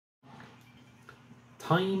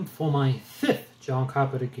time for my 5th John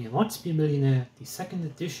Carpenter game. Want to Be a Millionaire, the 2nd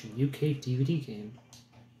edition UK DVD game.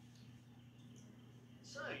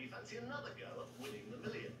 So, you fancy another go at winning the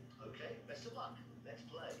million? Okay, best of luck. Let's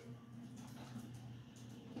play.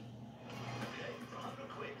 Okay, for 100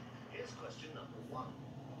 quid, here's question number 1.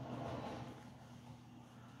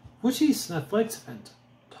 Which is an athletics event?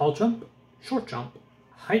 Tall jump, short jump,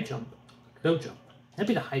 high jump, low jump. That'd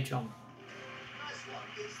be the high jump. Nice one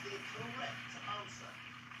is the correct answer.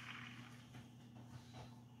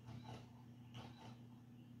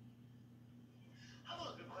 Have a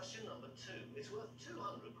look at question number 2. It's worth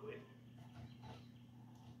 200 quid.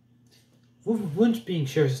 Which being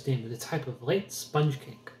shares its name with a type of light sponge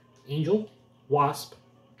cake? Angel, wasp,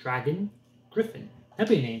 dragon, griffin. That'd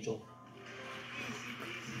be an angel. Easy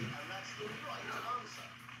peasy, and that's the right answer.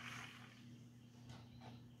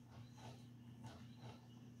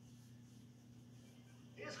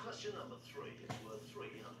 Here's question number 3. It's worth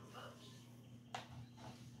 £300.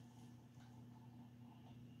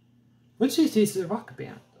 Which of these is a rock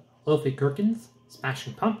band? Lovely Gherkins,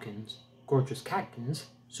 Smashing Pumpkins, Gorgeous Catkins,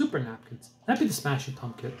 Super Napkins. That'd be the Smashing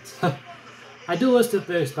Pumpkins. I do list of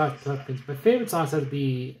the Smashing Pumpkins. My favorite songs have to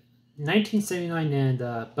be 1979 and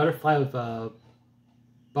Butterfly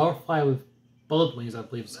with Bullet Wings, I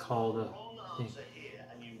believe it's called. Wrong answer here,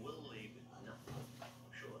 and you will leave with nothing. I'm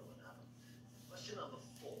sure that won't happen. Question number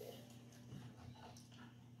 4.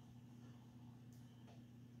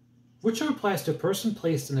 Which term applies to a person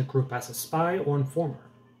placed in a group as a spy or informer?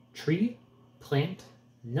 Tree, plant,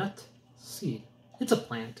 nut, seed. It's a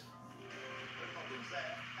plant. No problems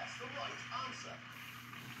there. That's the right answer.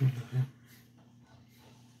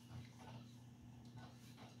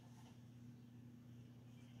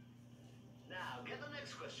 Now, get the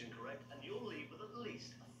next question correct, and you'll leave with at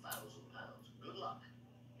least £1,000. Good luck.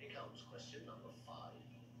 Here comes question number 5.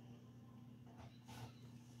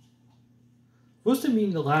 What's the meaning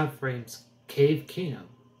of the lab frames? Cave Kano.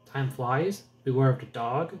 Time flies. Beware of the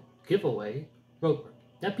dog. Giveaway. Roadwork.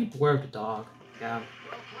 That'd be beware of the dog. Yeah.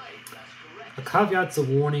 Well played. That's correct. A caveat's a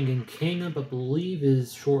warning in Kano, but believe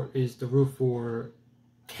is the root for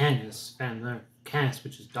canis, canis,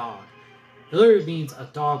 which is dog. It literally means a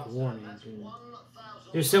dog warning. That's And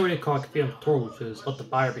 1,000. there's something they call it Caveat Emptor, which is let the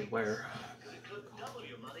buyer beware. Because it could double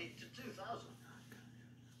your money to 2,000.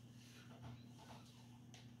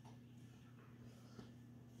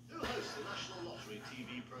 Who hosts the National Lottery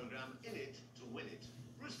TV programme In It to Win It?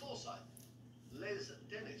 Bruce Forsyth, Les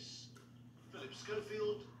Dennis, Philip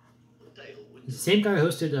Schofield, or Dale The Winton? same guy who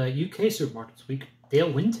hosted UK Supermarket this week,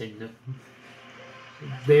 Dale Winton.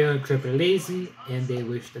 They are incredibly lazy, and they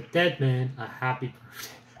wish the dead man a happy birthday.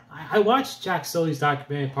 I watched Jack Sully's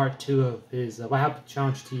documentary part 2 of his What Happened to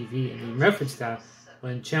Challenge TV, and he referenced that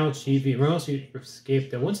when Challenge TV emergency escaped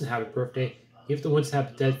the Winston happy birthday, if the Winston had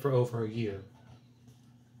been dead for over a year.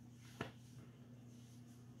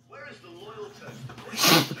 Where is the loyal toast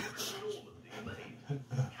of Normandy made?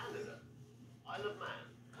 Canada, Isle of Man,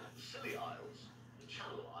 the Scilly Isles, the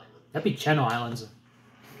Channel Islands. That'd be Channel Islands. That's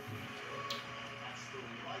the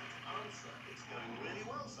right answer. It's going really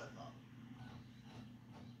well so far.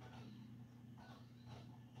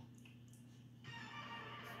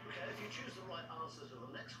 Okay, if you choose the right answer to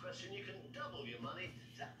the next question, you can double your money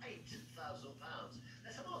to £8,000.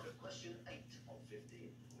 Let's have a look at question 8 of 15.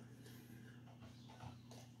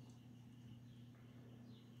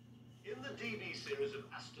 In the DB series of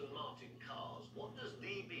Aston Martin cars, what does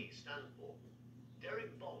DB stand for?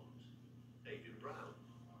 Derek Bond, David Brown,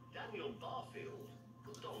 Daniel Barfield,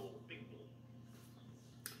 or Donald Bignell?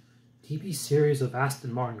 DB series of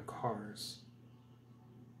Aston Martin cars.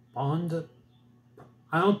 Bond.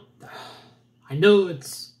 I know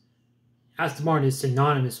it's Aston Martin is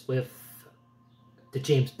synonymous with the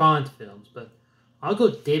James Bond films, but I'll go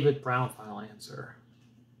David Brown. Final answer.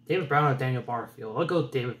 David Brown or Daniel Barfield. I'll go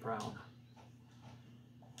David Brown.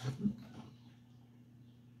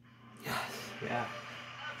 Yes, yeah.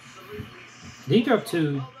 Absolutely. I think they're up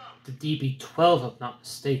to the DB12, if I'm not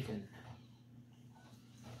mistaken.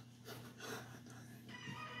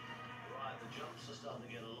 Right, the jumps are starting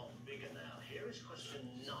to get a lot bigger now. Here is question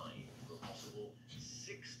 9 for a possible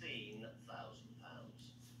 £16,000.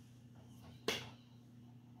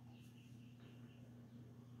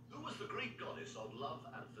 Who was the Greek goddess of love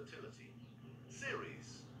and fertility?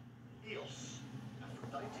 Ceres, Eos,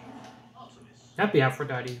 Aphrodite, Artemis. That'd be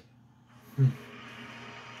Aphrodite. Wonderful,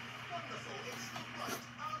 it's the right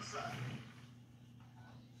answer.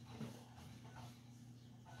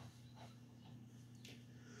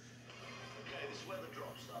 Okay, this is where the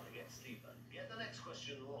drops start to get steeper. Get the next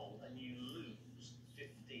question wrong and you lose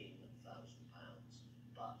 £15,000.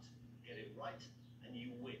 But get it right and and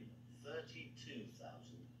you win 32,000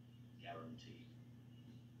 guaranteed.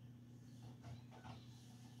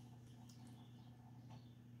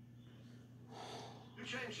 Who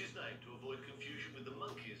changed his name to avoid confusion with the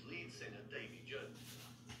Monkees' lead singer Davy Jones?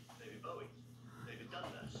 David Bowie, David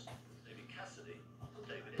Dundas, David Cassidy, or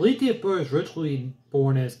David... I believe the bird was originally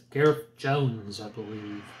born as Gareth Jones, I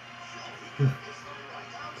believe.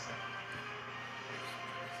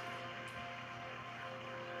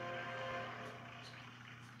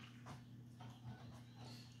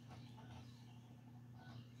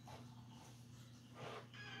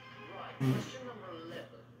 Question number 11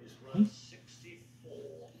 is worth £64,000.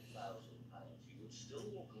 You would still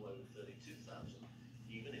walk away with 32,000,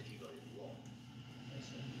 even if you got it wrong.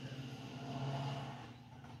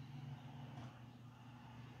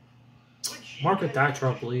 Margaret Thatcher,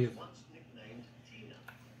 I believe. Once nicknamed Tina.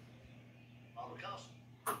 Barbara Carson,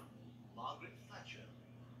 Margaret Thatcher,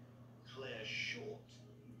 Claire Short,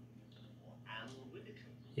 or Anne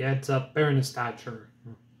Whittaker. Yeah, it's Baroness Thatcher.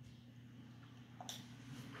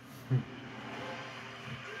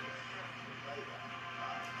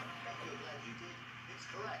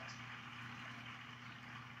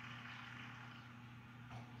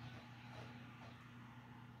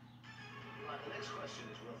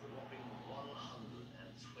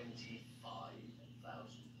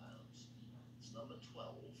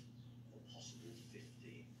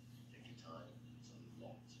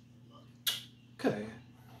 Okay.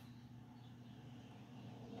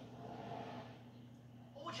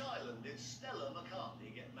 On which island did Stella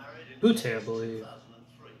McCartney get married in Butte, I believe.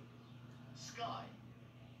 2003? Skye,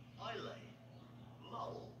 Islay,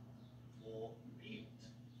 Mull, or Butte?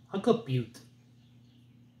 I'll go Butte.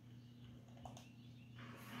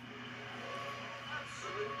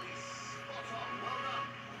 Absolutely spot on. Well done.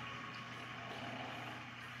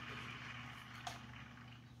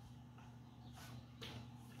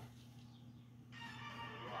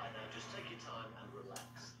 Right, now just take your time and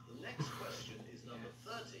relax. The next question is number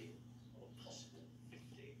 13 on a possible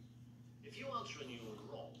 50. If you answer a new one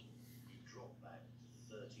wrong, you drop back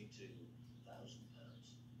 £32,000.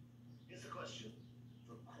 Here's the question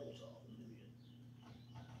for $250,000.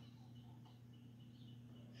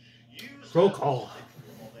 Roll call.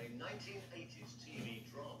 Of a 1980s TV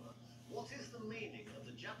drama, what is the meaning of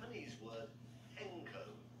the Japanese word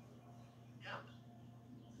henko? Camp,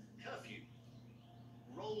 curfew,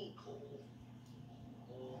 roll call,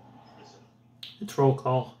 or prison? It's roll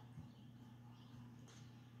call.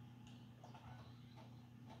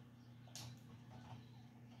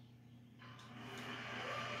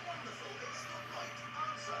 Wonderful, it's the right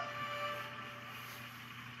answer.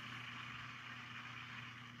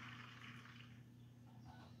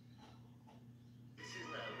 This is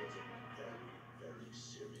now getting very, very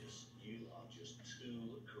serious. You are just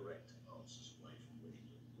 2 correct answers away from winning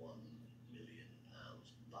 £1 million.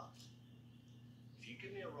 But if you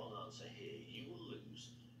give me a wrong answer here, you will lose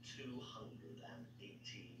 £218,000.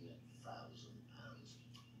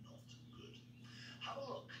 Not good. Have a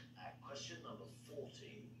look at question number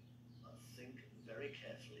 14 and think very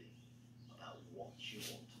carefully about what you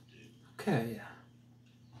want to do. Okay.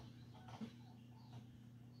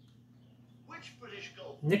 Which British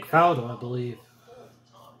golfer Nick gave Faldo, I birth believe. for the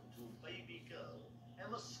 4th time to a baby girl,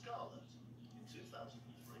 Emma Scarlett, in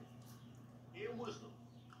 2003? Ian Woosnam,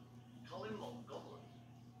 Colin Montgomery,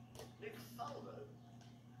 Nick Faldo, or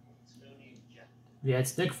Tony Jack? Yeah,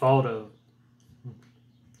 it's Nick Faldo. You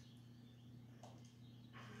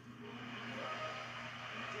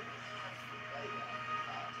didn't have to play that,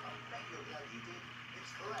 but I bet you're glad you did.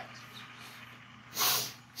 It's correct.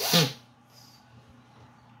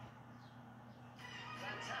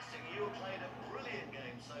 Fantastic, you have played a brilliant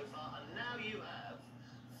game so far, and now you have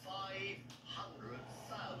 £500,000.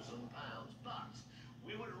 But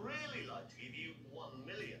we would really like to give you £1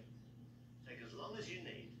 million. Take as long as you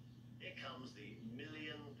need. Here comes the £1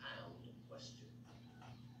 million question.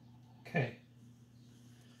 Okay.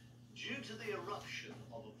 Due to the eruption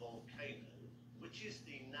of a volcano, which is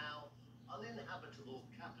the now uninhabitable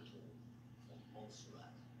capital of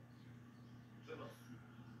Montserrat? Plymouth,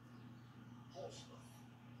 Portsmouth,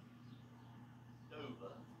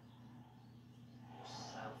 Dover, or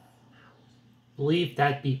Southampton? Believe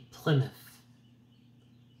that'd be Plymouth.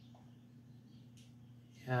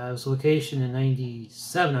 Yeah, it was location in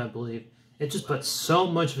 97, I believe. It just put so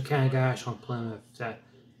much volcanic ash on Plymouth that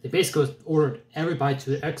they basically ordered everybody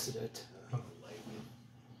to exit it. Away with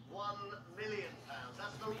 £1 million.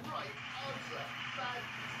 That's the right answer.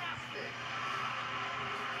 Fantastic.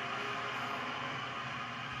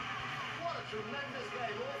 What a tremendous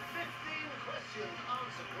game. All 15 questions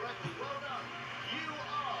answered correctly. Well done. You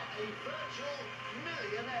are a Virtual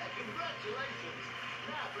Millionaire. Congratulations.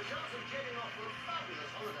 Now, for a chance of getting off for a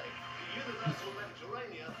fabulous holiday to Universal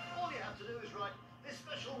Mediterranean, all you have to do is write this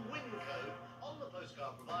special win code on the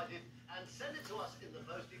postcard provided and send it to us in the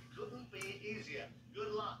post. It couldn't be easier.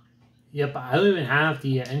 Good luck. Yep, I don't even have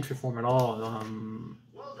the entry form at all.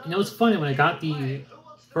 You know, it's funny when I got the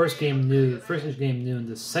first edition game new, and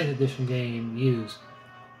the second edition game used.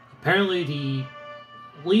 Apparently, the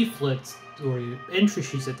leaflets or the entry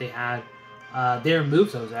sheets that they had, they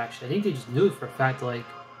removed those. Actually, I think they just knew it for a fact. Like,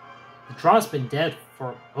 the draw's been dead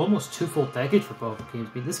for almost 2 full decades for both games.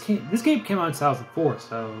 I mean, this game came out in 2004,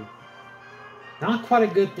 so not quite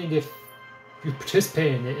a good thing if you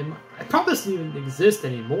participate in it. It probably doesn't even exist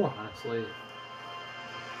anymore, honestly.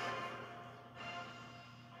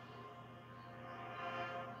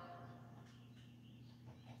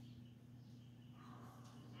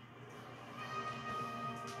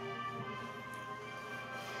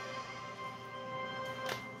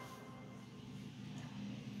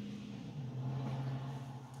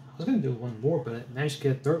 I was going to do one more, but I managed to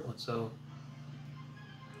get a third one, so...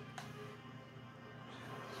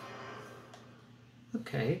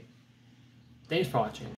 Okay. Thanks for watching.